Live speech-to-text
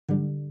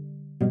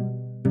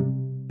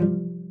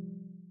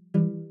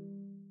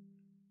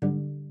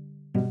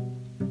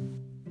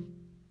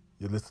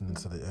listening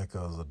to the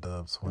Echoes of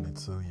Dub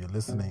 22. You're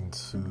listening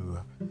to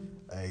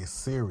a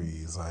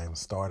series I am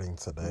starting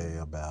today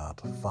about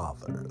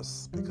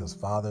fathers, because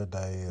Father's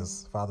Day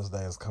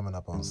is coming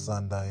up on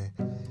Sunday,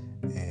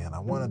 and I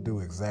want to do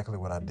exactly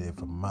what I did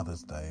for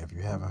Mother's Day. If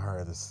you haven't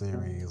heard the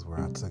series where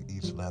I took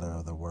each letter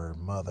of the word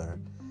mother,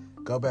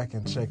 go back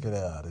and check it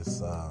out.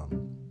 It's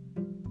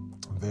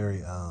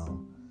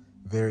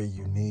very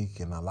unique,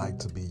 and I like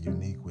to be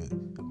unique with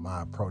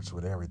my approach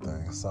with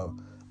everything. So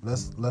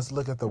let's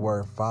look at the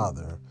word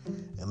father,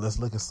 and let's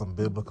look at some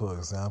biblical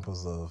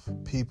examples of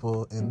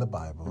people in the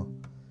Bible,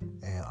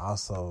 and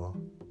also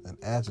an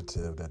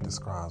adjective that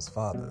describes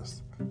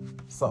fathers.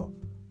 So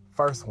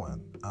first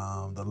one,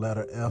 the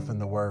letter F in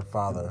the word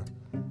father.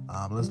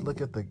 Let's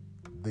look at the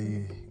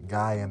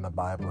guy in the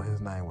Bible. His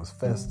name was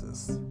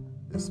Festus.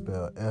 It's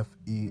spelled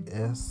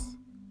Festus.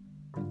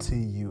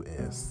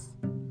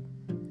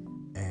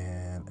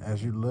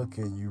 As you look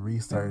and you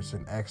research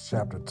in Acts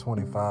chapter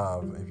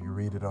 25, if you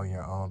read it on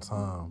your own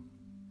time,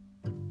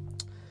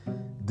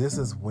 this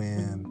is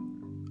when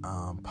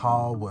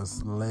Paul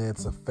was led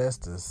to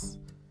Festus,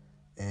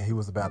 and he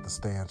was about to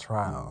stand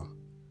trial.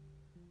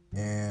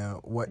 And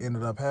what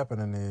ended up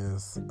happening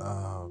is,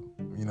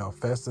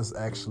 Festus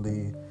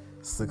actually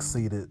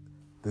succeeded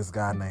this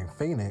guy named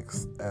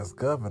Phoenix as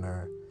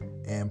governor,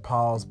 and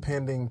Paul's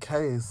pending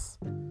case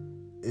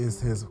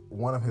is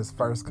one of his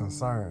first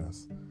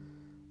concerns.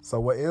 So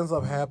what ends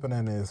up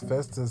happening is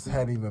Festus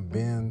hadn't even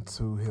been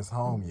to his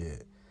home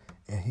yet,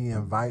 and he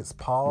invites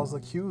Paul's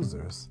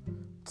accusers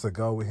to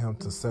go with him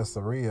to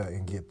Caesarea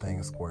and get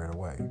things squared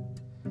away.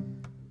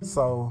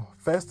 So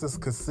Festus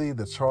could see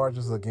the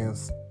charges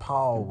against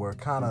Paul were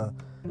kind of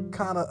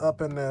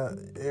up in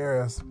the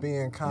air,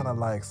 being kind of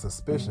like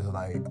suspicious,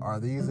 like, are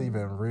these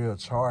even real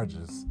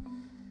charges?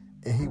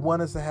 And he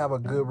wanted to have a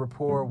good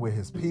rapport with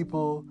his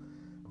people,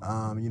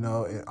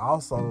 and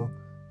also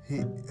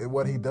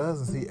what he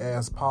does is he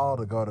asks Paul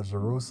to go to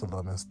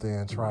Jerusalem and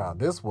stand trial.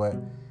 This way,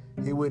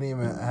 he wouldn't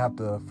even have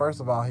to, first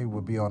of all, he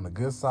would be on the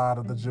good side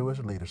of the Jewish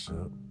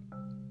leadership.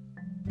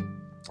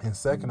 And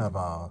second of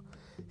all,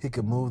 he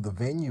could move the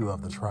venue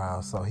of the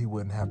trial so he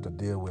wouldn't have to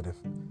deal with it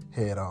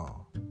head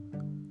on.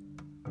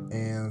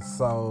 And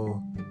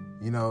so,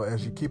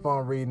 as you keep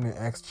on reading in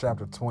Acts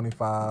chapter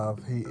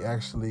 25, he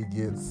actually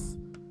gets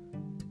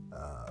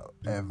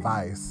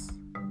advice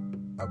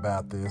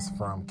about this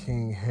from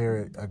King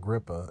Herod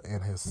Agrippa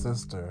and his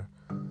sister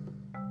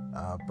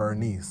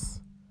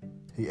Bernice.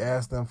 He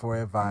asked them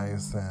for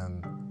advice,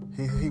 and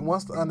he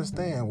wants to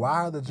understand,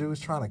 why are the Jews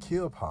trying to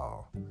kill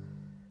Paul?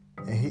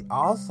 And he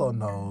also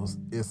knows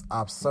it's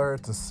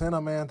absurd to send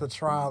a man to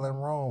trial in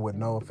Rome with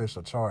no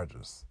official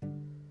charges.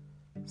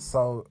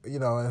 So,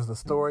 as the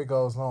story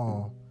goes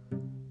on,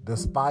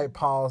 despite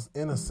Paul's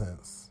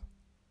innocence,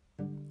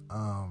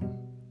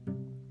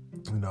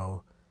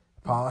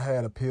 Paul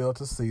had appealed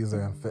to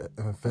Caesar,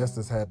 and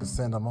Festus had to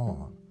send him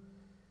on.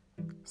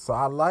 So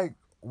I like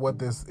what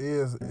this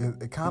is.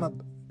 It kind of,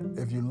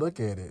 if you look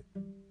at it,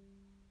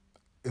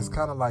 it's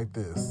kind of like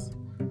this.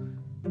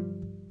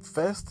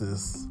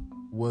 Festus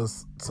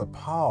was to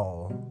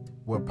Paul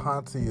what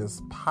Pontius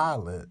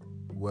Pilate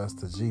was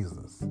to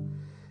Jesus.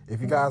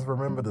 If you guys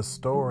remember the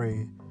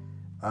story,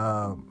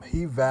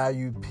 he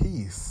valued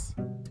peace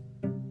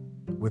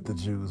with the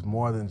Jews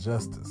more than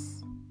justice.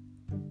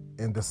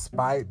 And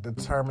despite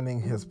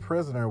determining his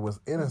prisoner was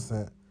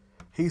innocent,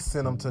 he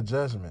sent him to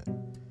judgment.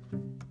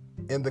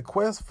 In the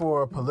quest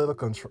for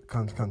political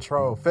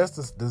control,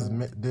 Festus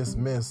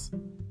dismissed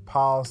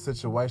Paul's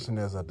situation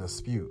as a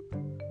dispute.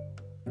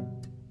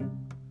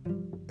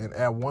 And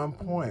at one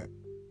point,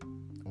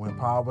 when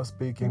Paul was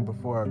speaking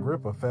before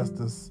Agrippa,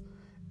 Festus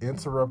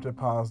interrupted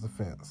Paul's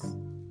defense.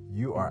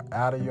 "You are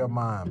out of your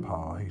mind,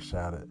 Paul," he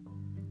shouted.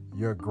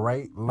 "Your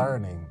great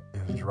learning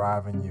is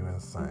driving you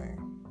insane."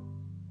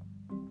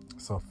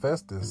 So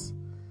Festus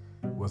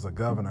was a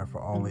governor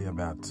for only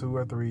about 2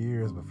 or 3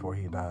 years before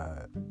he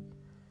died.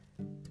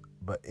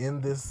 But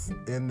in this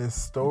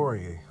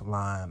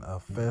storyline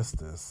of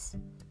Festus,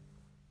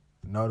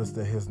 notice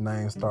that his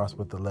name starts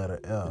with the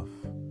letter F.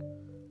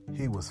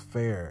 He was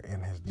fair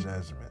in his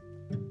judgment.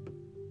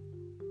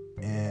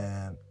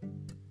 And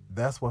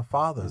that's what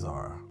fathers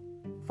are.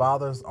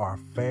 Fathers are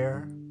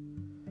fair.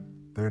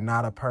 They're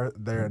not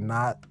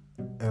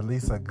at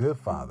least a good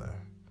father.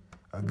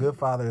 A good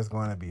father is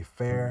going to be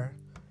fair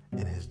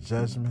in his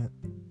judgment,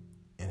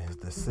 in his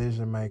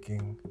decision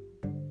making,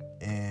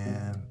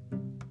 and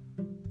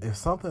if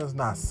something is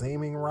not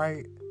seeming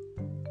right,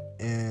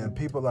 and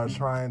people are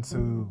trying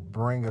to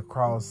bring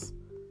across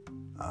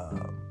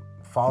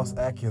false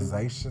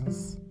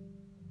accusations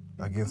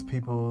against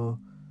people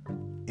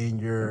in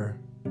your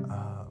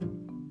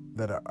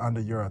that are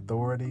under your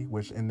authority,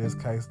 which in this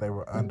case they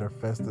were under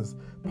Festus.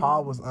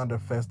 Paul was under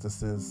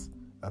Festus's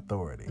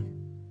authority.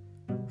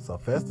 So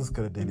Festus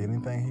could have did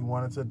anything he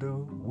wanted to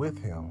do with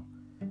him.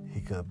 He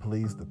could have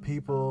pleased the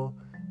people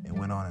and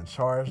went on and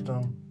charged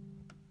them.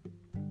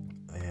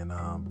 And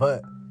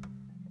but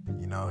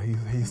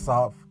he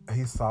sought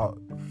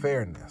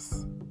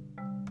fairness.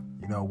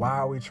 Why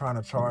are we trying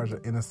to charge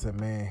an innocent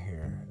man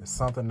here? There's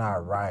something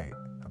not right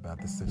about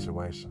this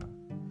situation.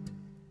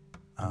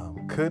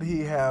 Could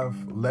he have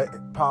let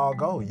Paul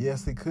go?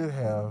 Yes, he could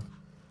have.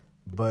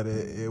 But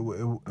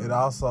it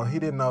also, he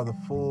didn't know the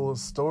full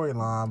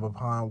storyline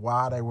behind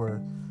why they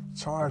were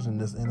charging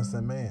this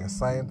innocent man.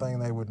 Same thing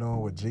they were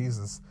doing with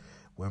Jesus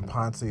when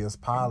Pontius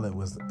Pilate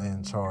was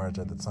in charge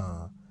at the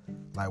time.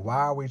 Like, why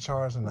are we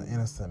charging an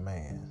innocent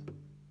man?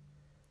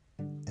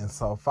 And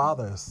so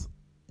fathers,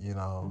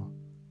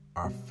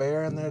 are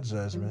fair in their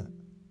judgment,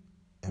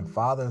 and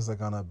fathers are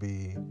going to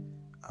be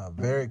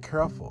very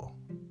careful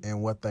in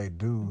what they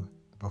do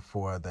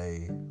before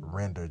they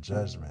render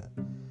judgment.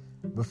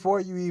 Before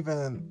you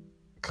even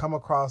come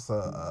across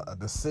a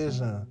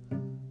decision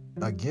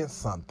against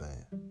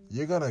something,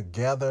 you're going to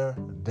gather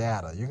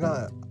data. You're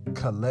going to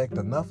collect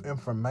enough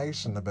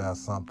information about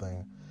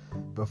something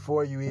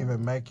before you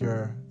even make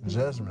your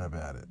judgment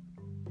about it.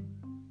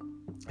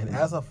 And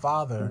as a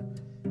father,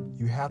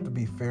 you have to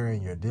be fair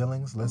in your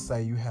dealings. Let's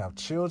say you have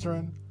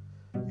children.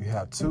 You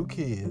have 2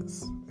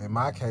 kids. In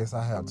my case,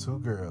 I have 2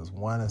 girls.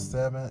 One is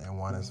 7 and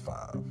one is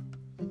 5.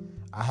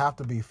 I have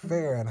to be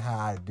fair in how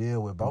I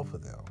deal with both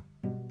of them.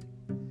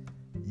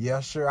 Yeah,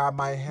 sure, I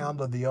might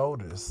handle the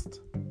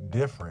oldest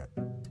different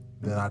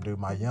than I do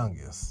my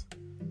youngest.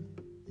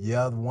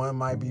 Yeah, one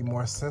might be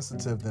more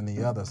sensitive than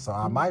the other. So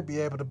I might be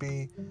able to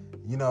be,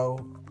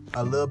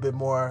 a little bit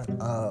more,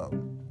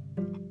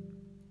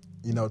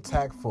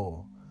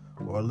 tactful,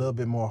 or a little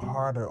bit more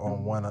harder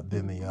on one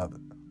than the other,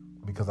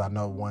 because I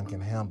know one can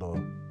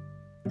handle,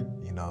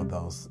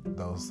 those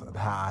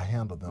how I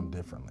handle them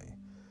differently.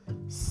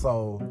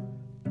 So,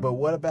 but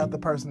what about the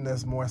person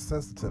that's more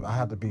sensitive? I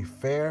have to be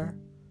fair,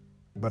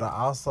 but I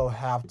also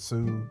have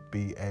to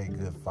be a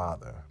good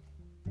father.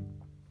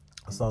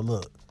 So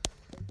look,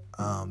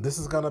 this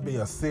is going to be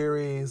a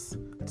series.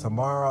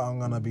 Tomorrow I'm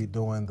going to be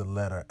doing the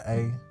letter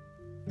A.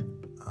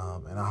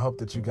 And I hope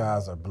that you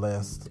guys are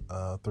blessed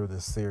through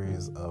this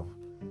series of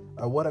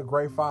what a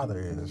great father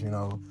is.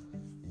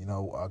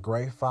 A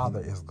great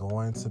father is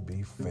going to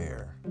be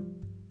fair.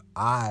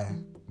 I,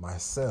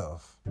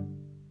 myself,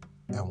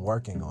 am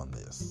working on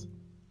this,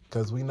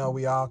 because we know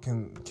we all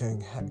can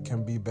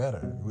be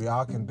better. We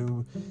all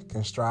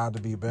can strive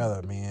to be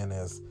better, men,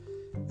 as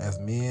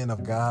men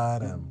of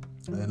God. And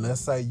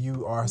let's say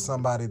you are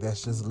somebody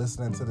that's just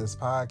listening to this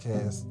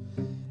podcast,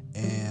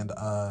 and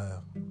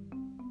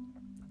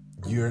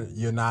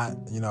you're not,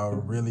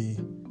 really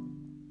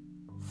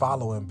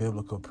following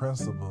biblical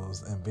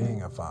principles and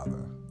being a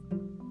father.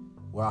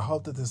 Well, I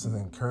hope that this is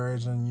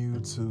encouraging you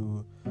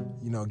to,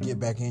 get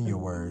back in your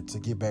word, to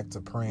get back to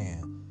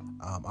praying.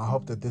 I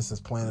hope that this has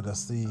planted a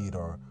seed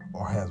or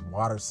has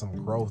watered some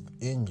growth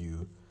in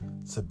you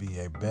to be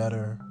a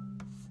better,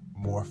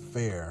 more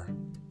fair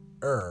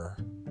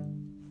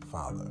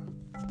father.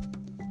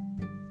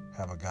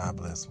 Have a God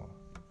bless one.